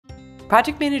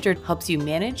Project Manager helps you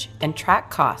manage and track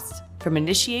costs from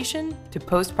initiation to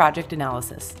post-project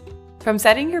analysis. From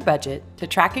setting your budget to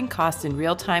tracking costs in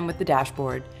real time with the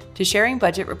dashboard to sharing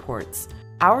budget reports,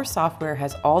 our software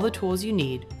has all the tools you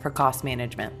need for cost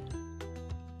management.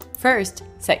 First,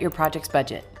 set your project's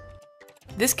budget.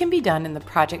 This can be done in the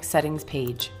Project Settings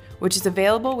page, which is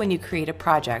available when you create a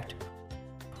project.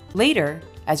 Later,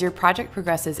 as your project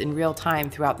progresses in real time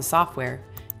throughout the software,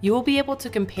 you will be able to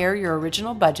compare your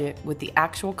original budget with the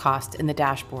actual cost in the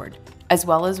dashboard, as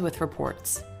well as with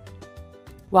reports.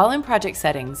 While in Project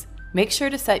Settings, make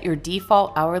sure to set your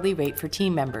default hourly rate for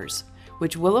team members,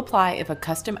 which will apply if a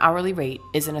custom hourly rate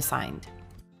isn't assigned.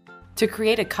 To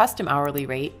create a custom hourly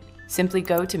rate, simply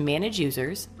go to Manage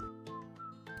Users,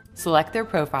 select their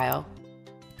profile,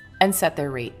 and set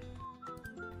their rate.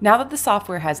 Now that the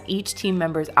software has each team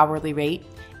member's hourly rate,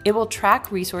 it will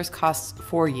track resource costs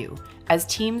for you as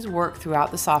teams work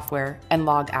throughout the software and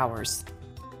log hours.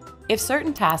 If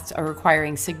certain tasks are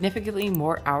requiring significantly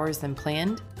more hours than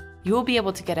planned, you will be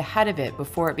able to get ahead of it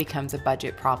before it becomes a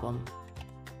budget problem.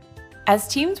 As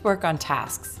teams work on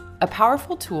tasks, a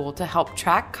powerful tool to help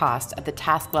track costs at the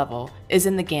task level is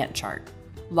in the Gantt chart.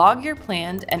 Log your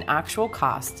planned and actual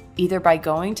costs either by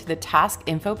going to the Task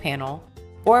Info panel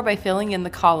or by filling in the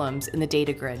columns in the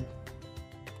data grid.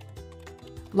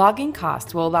 Logging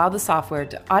costs will allow the software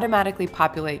to automatically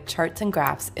populate charts and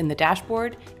graphs in the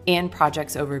dashboard and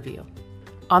projects overview.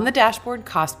 On the dashboard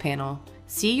cost panel,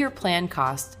 see your planned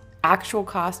cost, actual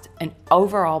cost, and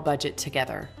overall budget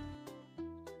together.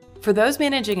 For those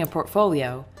managing a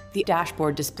portfolio, the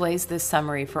dashboard displays this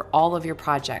summary for all of your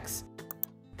projects.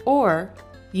 Or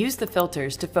use the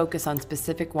filters to focus on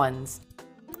specific ones.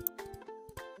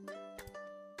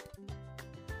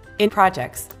 In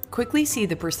projects, quickly see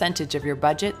the percentage of your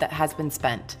budget that has been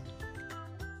spent.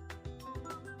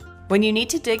 When you need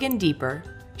to dig in deeper,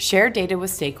 share data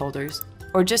with stakeholders,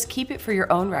 or just keep it for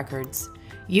your own records,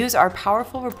 use our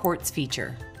powerful Reports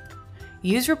feature.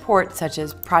 Use reports such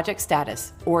as Project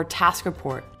Status or Task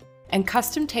Report, and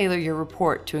custom tailor your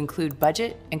report to include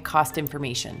budget and cost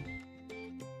information.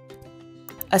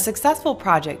 A successful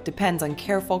project depends on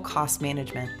careful cost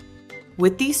management.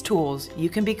 With these tools, you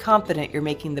can be confident you're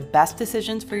making the best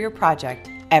decisions for your project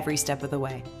every step of the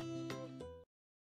way.